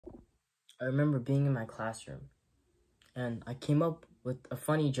I remember being in my classroom and I came up with a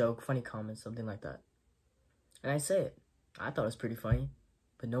funny joke, funny comment, something like that. And I say it. I thought it was pretty funny,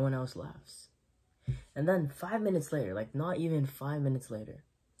 but no one else laughs. And then 5 minutes later, like not even 5 minutes later,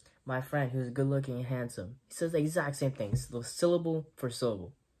 my friend who's good looking and handsome, he says the exact same thing, syllable for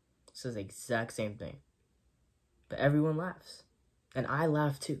syllable. He says the exact same thing. But everyone laughs. And I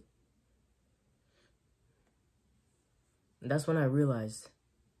laugh too. And that's when I realized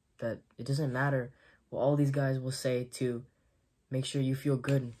that it doesn't matter what all these guys will say to make sure you feel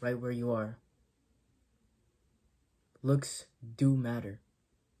good right where you are. Looks do matter.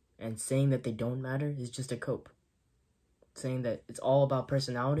 And saying that they don't matter is just a cope. Saying that it's all about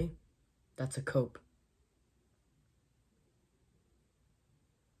personality, that's a cope.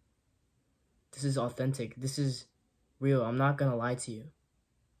 This is authentic. This is real. I'm not gonna lie to you.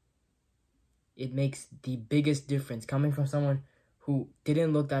 It makes the biggest difference coming from someone who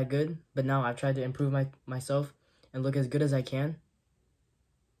didn't look that good, but now I've tried to improve myself and look as good as I can.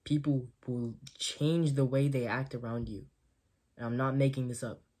 People will change the way they act around you. And I'm not making this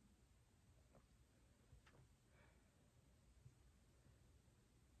up.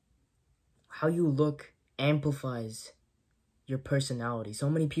 How you look amplifies your personality. So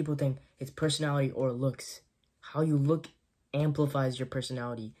many people think it's personality or looks. How you look amplifies your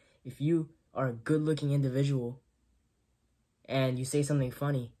personality. If you are a good-looking individual and you say something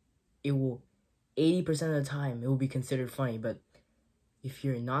funny, it will, 80% of the time, it will be considered funny. But if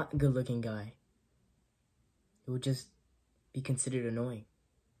you're not a good-looking guy, it will just be considered annoying.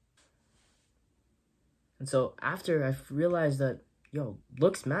 And so after I realized that,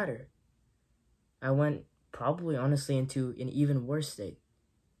 looks matter, I went probably honestly into an even worse state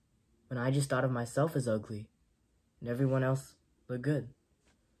when I just thought of myself as ugly and everyone else looked good.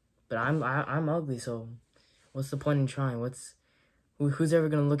 But I'm ugly, so what's the point in trying? Who's ever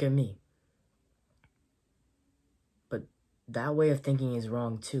gonna look at me? But that way of thinking is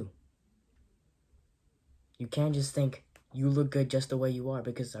wrong too. You can't just think you look good just the way you are,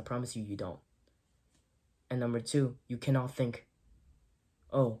 because I promise you, you don't. And number two, you cannot think,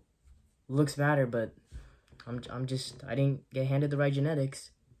 oh, looks matter, but I didn't get handed the right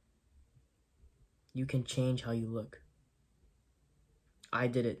genetics. You can change how you look. I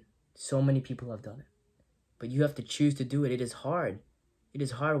did it. So many people have done it. But you have to choose to do it. It is hard. It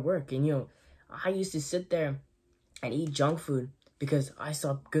is hard work. And I used to sit there and eat junk food because I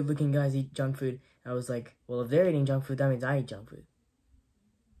saw good-looking guys eat junk food. And I was like, well, if they're eating junk food, that means I eat junk food.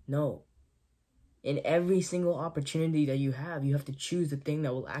 No. In every single opportunity that you have to choose the thing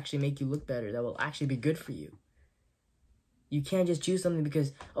that will actually make you look better, that will actually be good for you. You can't just choose something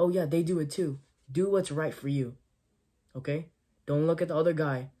because, oh yeah, they do it too. Do what's right for you. Okay? Don't look at the other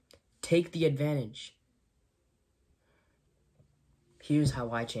guy. Take the advantage. Here's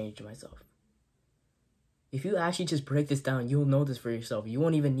how I changed myself. If you actually just break this down, you'll know this for yourself. You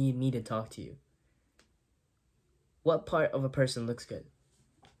won't even need me to talk to you. What part of a person looks good?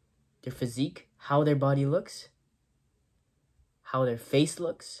 Their physique, how their body looks, how their face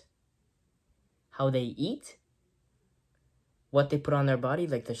looks, how they eat, what they put on their body,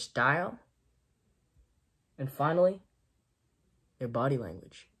 like their style, and finally, their body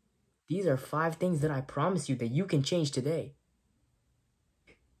language. These are 5 things that I promise you that you can change today.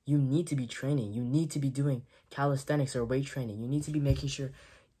 You need to be training. You need to be doing calisthenics or weight training. You need to be making sure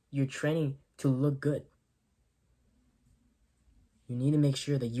you're training to look good. You need to make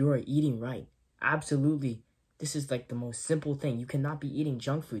sure that you are eating right. Absolutely. This is like the most simple thing. You cannot be eating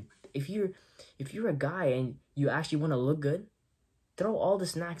junk food. If you're a guy and you actually want to look good, throw all the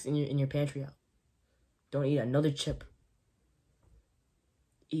snacks in your pantry out. Don't eat another chip.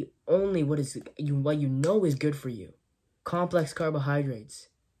 Eat only what you know is good for you. Complex carbohydrates,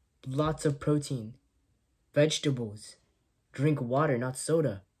 lots of protein, vegetables, drink water, not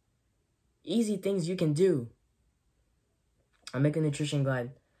soda. Easy things you can do. I'll make a nutrition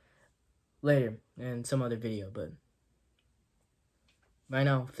guide later in some other video, but right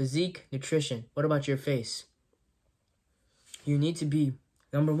now, physique, nutrition. What about your face? You need to be,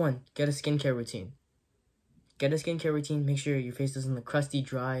 number 1, get a skincare routine. Get a skincare routine. Make sure your face doesn't look crusty,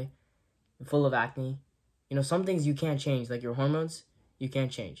 dry, full of acne. Some things you can't change, like your hormones, you can't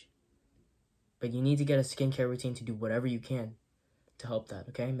change. But you need to get a skincare routine to do whatever you can to help that,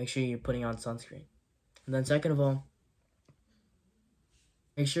 okay? Make sure you're putting on sunscreen. And then second of all,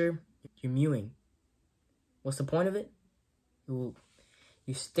 make sure you're mewing. What's the point of it? You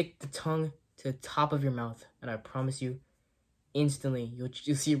stick the tongue to the top of your mouth, and I promise you, instantly you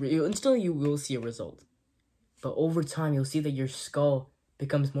will see a result. But over time, you'll see that your skull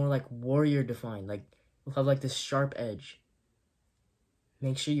becomes more like warrior defined. Like you'll have like this sharp edge.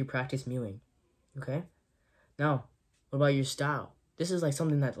 Make sure you practice mewing. Okay? Now, what about your style? This is like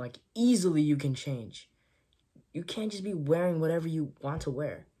something that like easily you can change. You can't just be wearing whatever you want to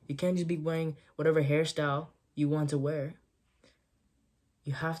wear. You can't just be wearing whatever hairstyle you want to wear.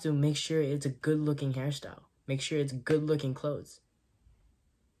 You have to make sure it's a good-looking hairstyle. Make sure it's good-looking clothes.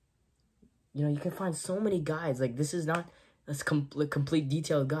 You know, you can find so many guides. Like, this is not a complete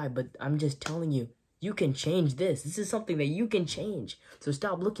detailed guide, but I'm just telling you, you can change this. This is something that you can change. So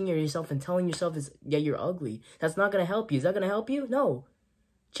stop looking at yourself and telling yourself that you're ugly. That's not going to help you. Is that going to help you? No.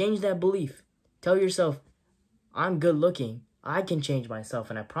 Change that belief. Tell yourself, I'm good looking. I can change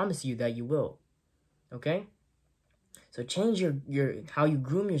myself, and I promise you that you will. Okay? So change your how you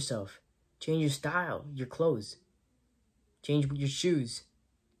groom yourself. Change your style, your clothes. Change your shoes.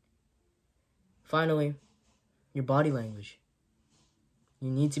 Finally, your body language. You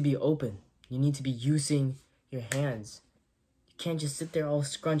need to be open. You need to be using your hands. You can't just sit there all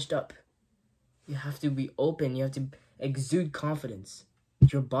scrunched up. You have to be open. You have to exude confidence.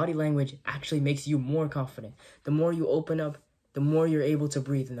 Your body language actually makes you more confident. The more you open up, the more you're able to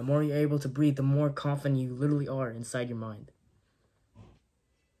breathe. And the more you're able to breathe, the more confident you literally are inside your mind.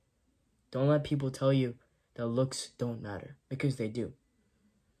 Don't let people tell you that looks don't matter, because they do.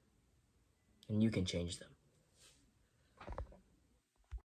 And you can change them.